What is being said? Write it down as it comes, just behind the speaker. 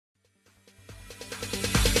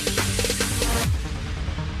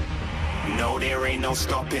there ain't no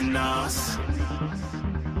stopping us.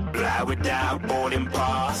 Fly without boarding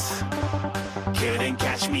pass. Couldn't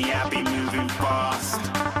catch me, I be moving fast.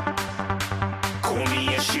 Call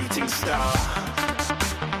me a shooting star.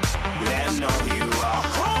 Let 'em know who you are.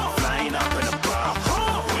 Flying up in a bar.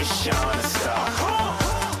 Wish on a star.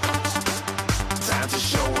 Time to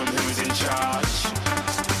show 'em who's in charge.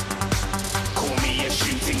 Call me a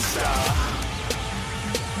shooting star.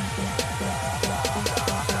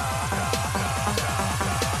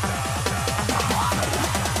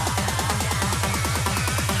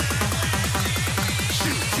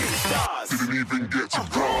 Didn't even get to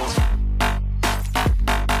cross.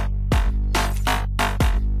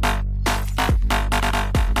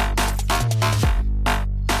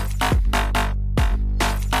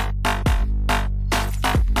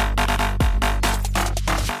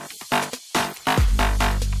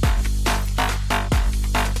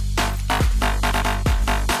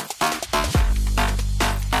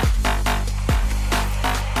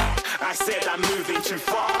 I said I'm moving too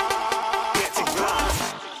far. Get to glass.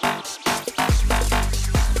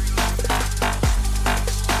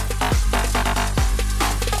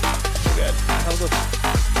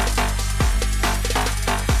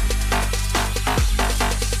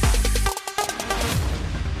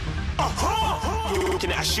 You're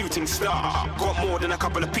looking at a shooting star. Got more than a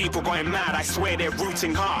couple of people going mad. I swear they're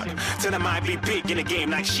rooting hard. Tell them I'd be big in the game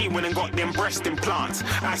like she went and got them breast implants.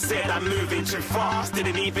 I said I'm moving too fast.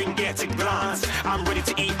 Didn't even get to glance. I'm ready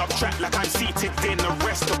to eat up track like I'm seated in a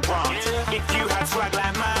restaurant. If you had swag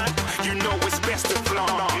like mine, you know it's best to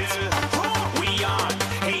flaunt. We aren't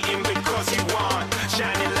hating because you aren't.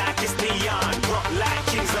 Shining like it's neon. Rock like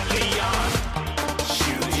kings of Leon.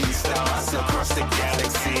 Shooting stars across the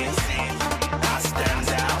galaxy. I stand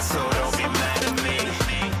out, so don't be mad at me.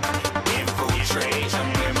 Infiltrate, I'm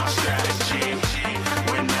with my strategy.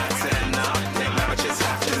 When I turn up, them amateurs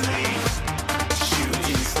have to leave.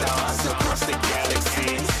 Shooting stars across the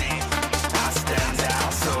galaxy. I stand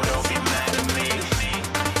out, so don't be mad at me.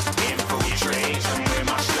 Infiltrate, I'm with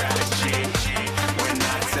my strategy. When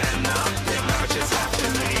I turn up, them amateurs have to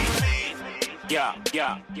leave. Yeah,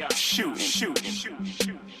 shooting. Yeah, shooting.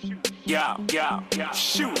 Yeah,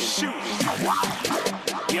 shooting.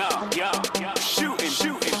 Yeah,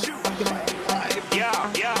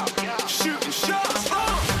 shooting shots.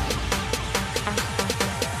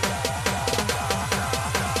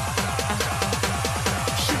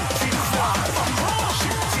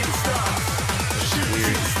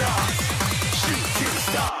 Shooting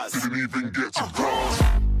stars. Didn't even get to cross.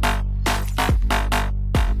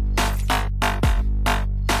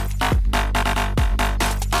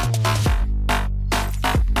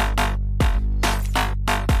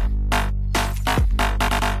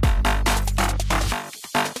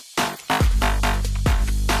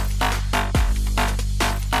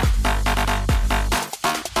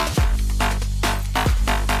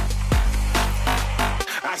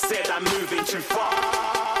 I said I'm moving too far.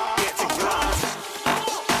 Get to glass.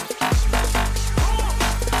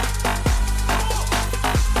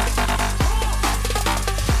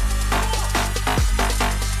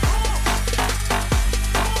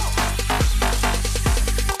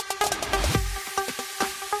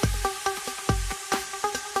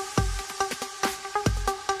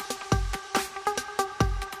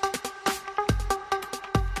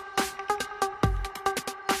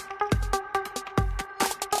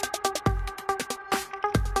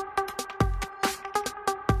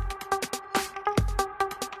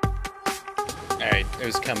 Alright, it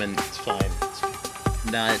was coming. It's fine. It's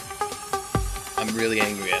not... I'm really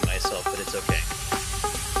angry at myself, but it's okay.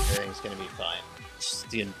 Everything's gonna be fine. It's just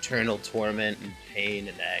the internal torment and pain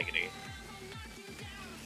and agony.